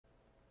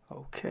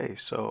Okay,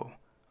 so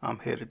I'm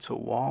headed to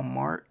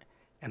Walmart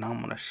and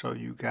I'm gonna show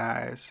you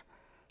guys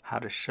how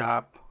to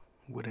shop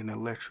with an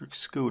electric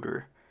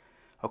scooter.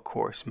 Of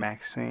course,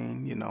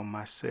 Maxine,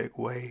 my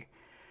Segway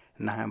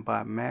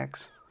Ninebot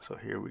MAX. So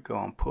here we go,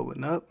 I'm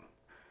pulling up,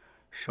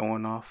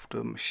 showing off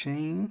the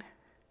machine,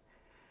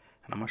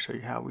 and I'm gonna show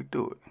you how we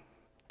do it.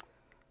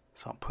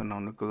 So I'm putting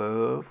on the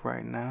glove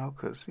right now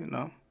because,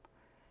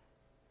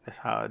 that's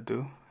how I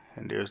do.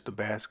 And there's the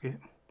basket.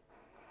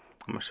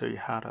 I'm gonna show you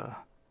how to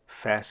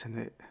fasten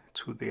it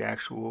to the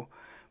actual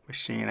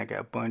machine. I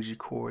got bungee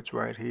cords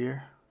right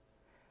here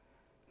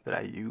that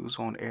I use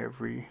on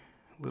every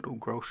little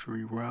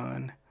grocery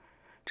run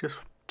just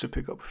to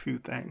pick up a few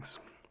things.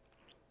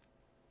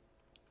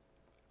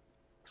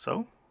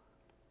 So,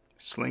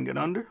 sling it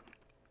under.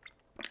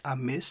 I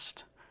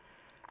missed,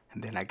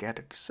 and then I got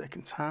it the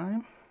second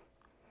time.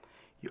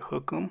 You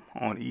hook them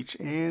on each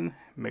end,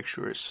 make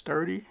sure it's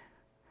sturdy,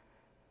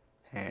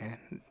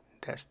 and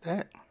that's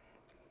that.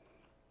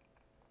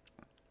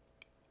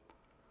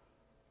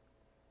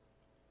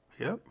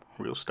 Yep,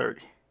 real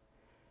sturdy.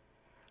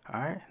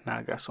 Alright, now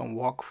I got some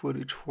walk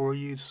footage for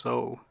you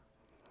so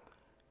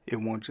it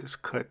won't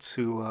just cut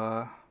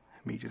to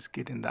me just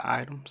getting the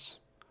items.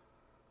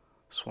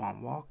 So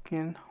I'm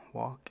walking,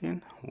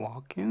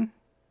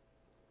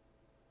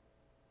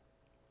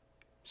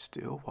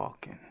 still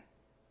walking.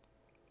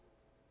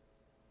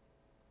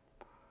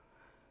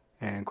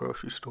 And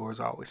grocery stores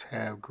always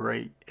have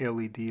great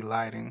LED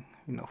lighting,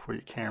 for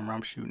your camera.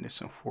 I'm shooting this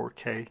in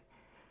 4K.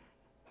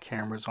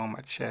 Cameras on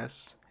my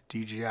chest,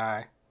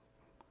 DJI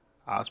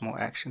Osmo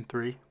Action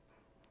 3.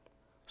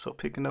 So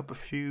picking up a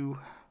few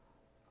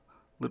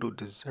little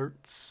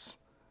desserts.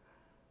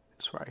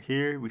 This right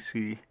here, we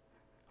see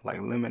like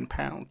lemon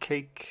pound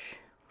cake.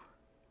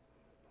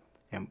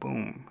 And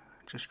boom,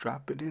 just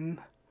drop it in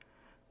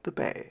the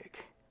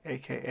bag,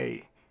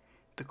 aka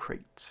the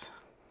crates.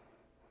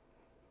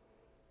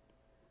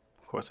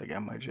 Of course, I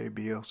got my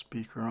JBL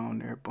speaker on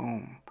there,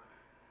 boom.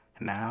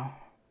 Now,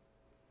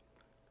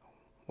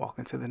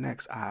 walking to the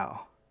next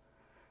aisle.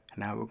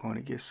 Now we're going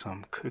to get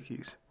some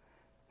cookies.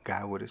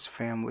 Guy with his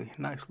family,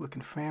 nice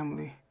looking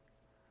family.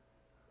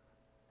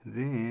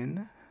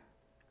 Then,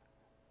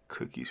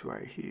 cookies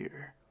right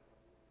here.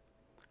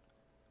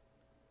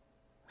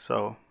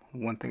 So,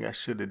 one thing I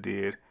should have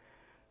did,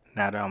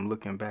 now that I'm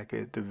looking back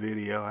at the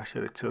video, I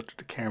should have tilted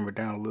the camera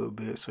down a little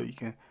bit so you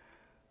can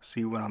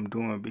see what I'm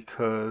doing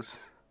because,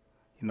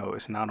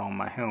 it's not on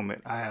my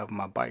helmet. I have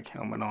my bike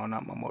helmet on,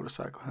 not my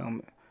motorcycle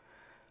helmet.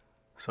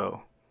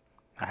 So,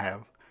 I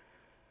have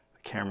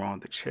the camera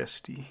on the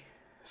chesty,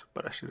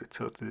 but I should have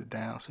tilted it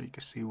down so you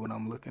can see what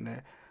I'm looking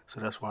at.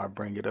 So that's why I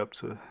bring it up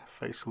to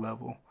face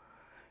level.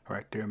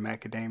 Right there,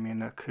 macadamia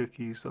nut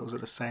cookies. Those are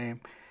the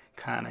same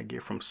kind I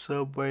get from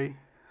Subway.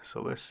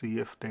 So let's see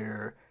if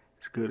they're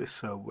as good as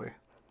Subway.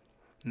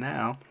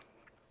 Now,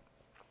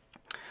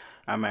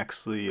 I'm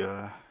actually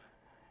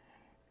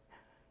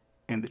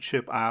in the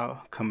chip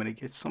aisle coming to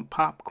get some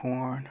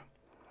popcorn.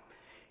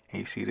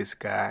 And you see this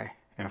guy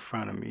in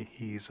front of me.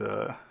 He's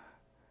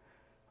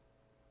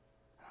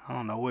I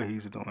don't know what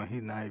he's doing.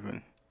 He's not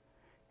even,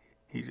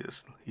 he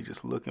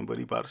just looking, but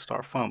he about to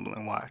start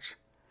fumbling. Watch.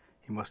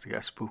 He must have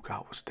got spooked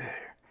I was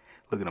there.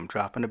 Look at him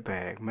dropping the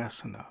bag,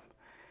 messing up.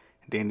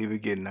 Didn't even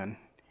get nothing.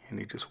 And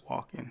he just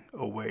walking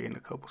away in a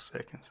couple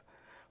seconds.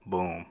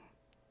 Boom.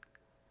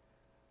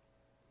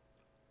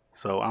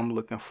 So I'm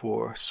looking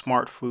for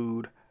Smart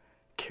Food,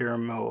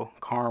 caramel,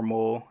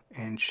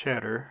 and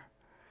cheddar.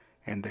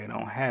 And they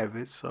don't have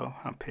it, so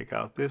I'll pick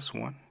out this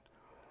one.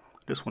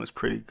 This one is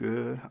pretty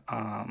good.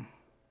 I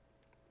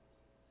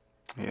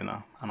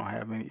don't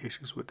have any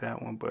issues with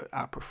that one, but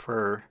I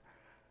prefer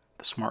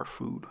the Smart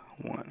Food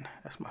one.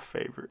 That's my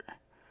favorite.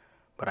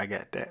 But I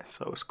got that,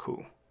 so it's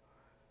cool.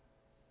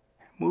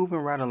 Moving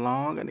right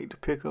along, I need to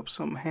pick up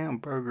some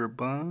hamburger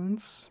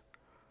buns.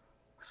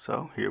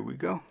 So here we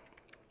go.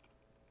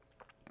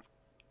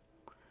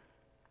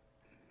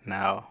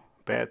 Now,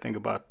 bad thing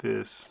about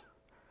this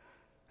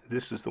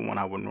is the one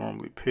I would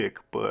normally pick,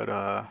 but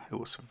it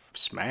was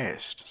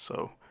smashed,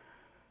 so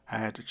I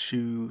had to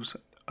choose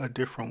a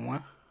different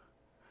one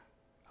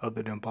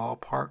other than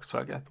Ballpark. So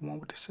I got the one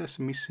with the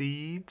sesame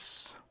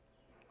seeds,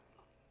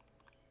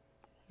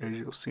 as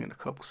you'll see in a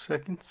couple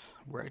seconds.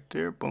 Right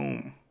there,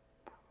 boom.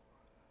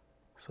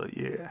 So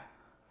yeah,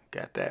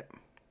 got that.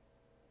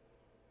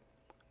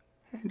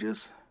 And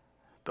just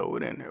throw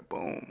it in there,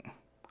 boom.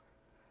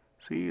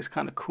 See, it's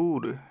kind of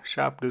cool to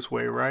shop this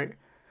way, right?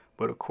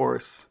 But of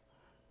course,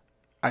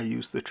 I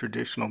use the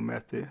traditional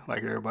method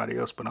like everybody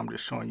else, but I'm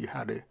just showing you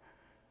how to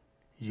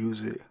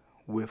use it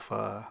with,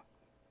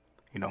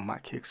 my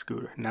kick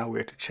scooter. Now we're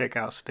at the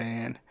checkout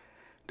stand.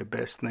 The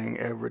best thing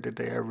ever that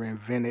they ever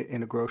invented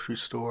in a grocery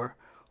store.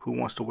 Who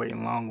wants to wait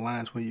in long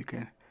lines when you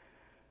can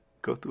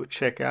go through a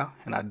checkout?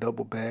 And I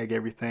double bag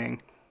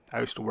everything. I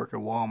used to work at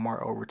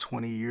Walmart over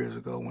 20 years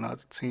ago when I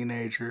was a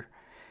teenager.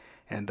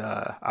 And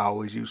I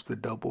always used the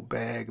double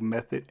bag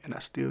method, and I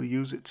still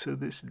use it to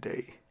this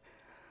day.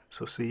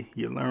 So see,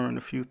 you learn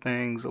a few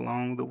things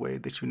along the way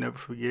that you never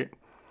forget.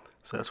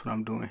 So that's what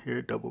I'm doing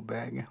here, double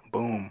bagging.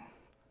 Boom.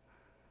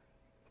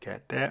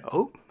 Got that.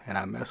 Oh, and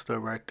I messed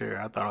up right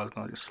there. I thought I was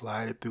going to just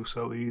slide it through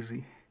so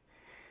easy.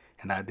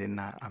 And I did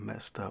not. I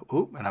messed up.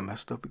 Oop, and I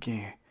messed up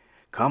again.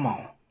 Come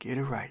on, get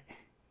it right.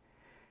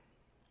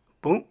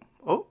 Boom.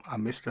 Oh, I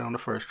missed it on the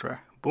first try.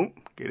 Boom,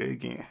 get it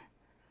again.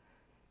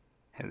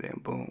 And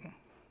then boom.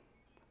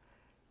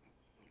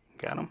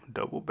 Got him,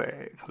 double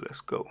bag.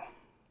 Let's go.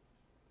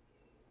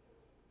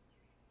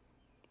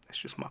 It's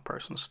just my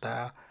personal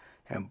style.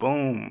 And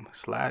boom,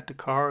 slide the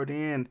card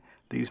in.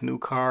 These new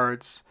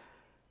cards,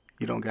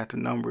 you don't got the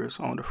numbers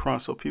on the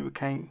front, so people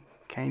can't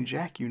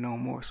jack you no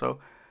more. So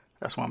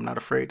that's why I'm not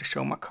afraid to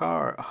show my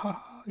card.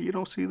 You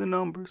don't see the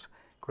numbers.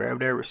 Grab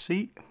that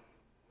receipt,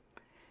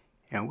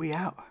 and we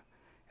out.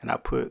 And I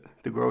put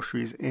the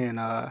groceries in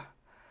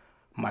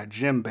my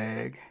gym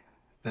bag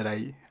that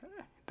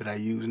I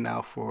use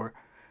now for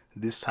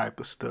this type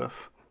of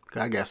stuff.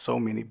 I got so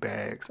many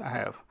bags. I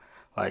have,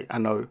 like, I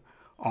know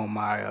on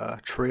my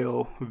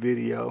trail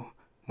video,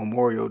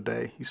 Memorial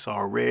Day, you saw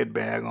a red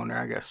bag on there.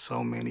 I got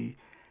so many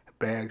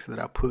bags that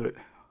I put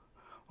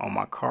on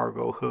my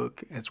cargo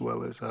hook as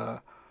well as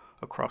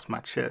across my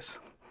chest.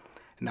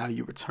 Now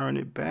you return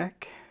it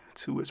back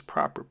to its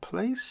proper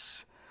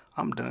place.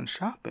 I'm done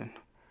shopping.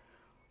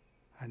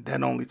 And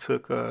that only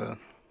took I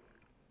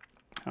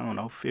don't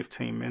know,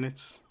 15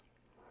 minutes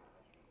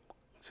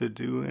to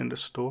do in the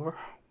store.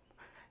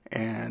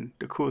 And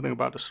the cool thing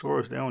about the store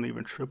is they don't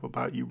even trip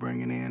about you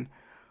bringing in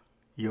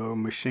your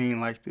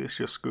machine like this,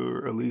 your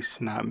scooter, at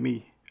least not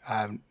me.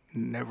 I've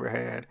never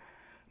had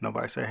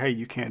nobody say, hey,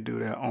 you can't do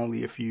that.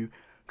 Only if you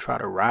try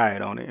to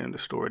ride on it in the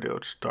store,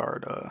 they'll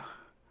start,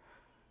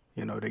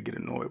 they get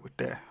annoyed with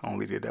that. I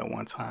only did that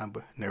one time,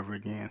 but never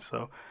again.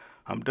 So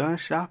I'm done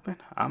shopping.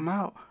 I'm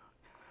out.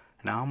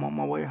 Now I'm on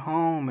my way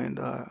home, and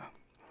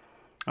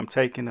I'm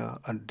taking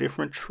a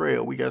different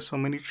trail. We got so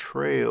many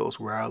trails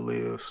where I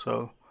live.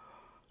 So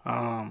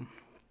I'm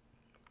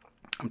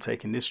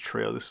taking this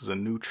trail. This is a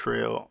new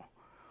trail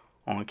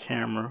on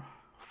camera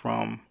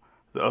from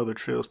the other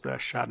trails that I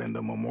shot in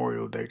the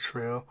Memorial Day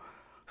trail.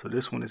 So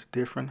this one is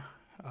different.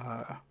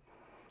 I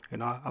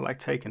like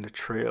taking the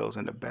trails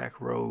and the back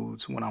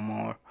roads when I'm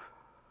on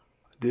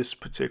this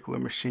particular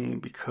machine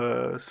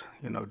because,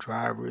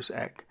 drivers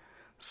act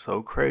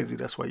so crazy.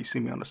 That's why you see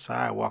me on the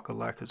sidewalk a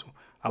lot, because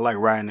I like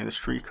riding in the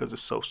street because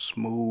it's so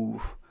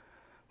smooth.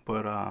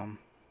 But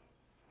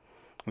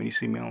when you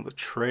see me on the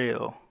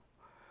trail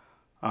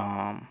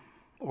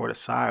or the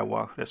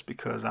sidewalk, that's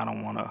because I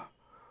don't want to,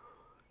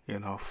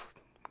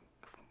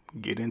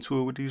 get into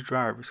it with these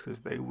drivers,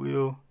 because they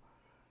will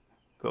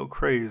go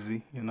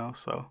crazy,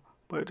 so.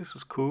 But this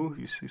is cool.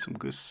 You see some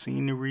good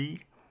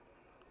scenery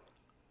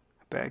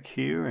back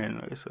here,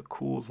 and it's a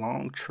cool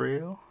long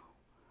trail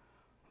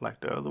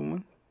like the other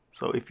one.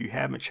 So if you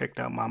haven't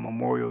checked out my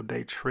Memorial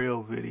Day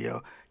trail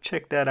video,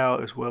 check that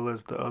out, as well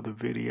as the other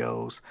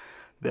videos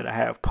that I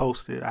have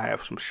posted. I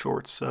have some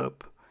shorts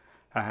up.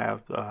 I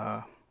have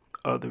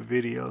other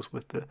videos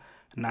with the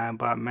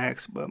Ninebot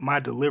MAX, but my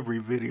delivery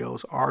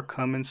videos are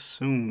coming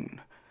soon.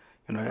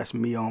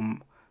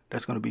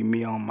 That's going to be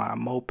me on my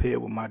moped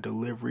with my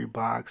delivery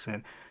box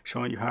and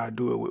showing you how I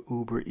do it with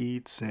Uber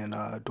Eats and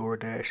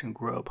DoorDash and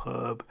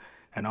Grubhub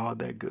and all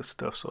that good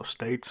stuff. So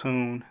stay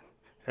tuned.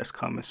 That's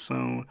coming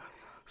soon.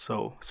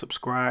 So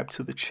subscribe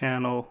to the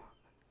channel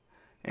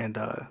and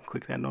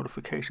click that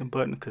notification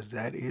button, because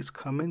that is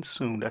coming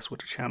soon. That's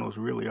what the channel is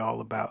really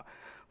all about.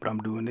 But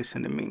I'm doing this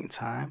in the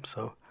meantime.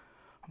 So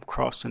I'm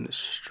crossing the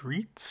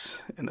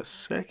streets in a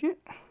second.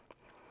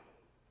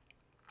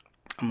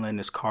 I'm letting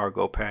this car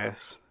go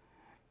past.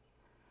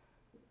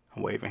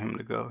 I'm waving him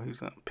to go.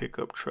 He's a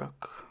pickup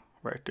truck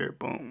right there.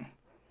 Boom.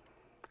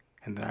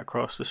 And then I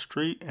cross the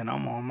street and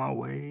I'm on my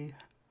way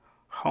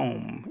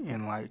home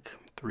in like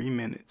 3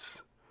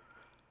 minutes.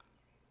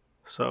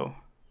 So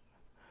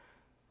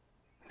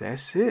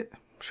that's it.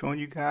 I'm showing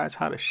you guys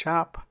how to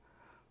shop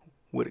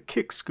with a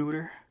kick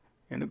scooter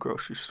in a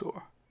grocery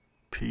store.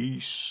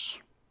 Peace.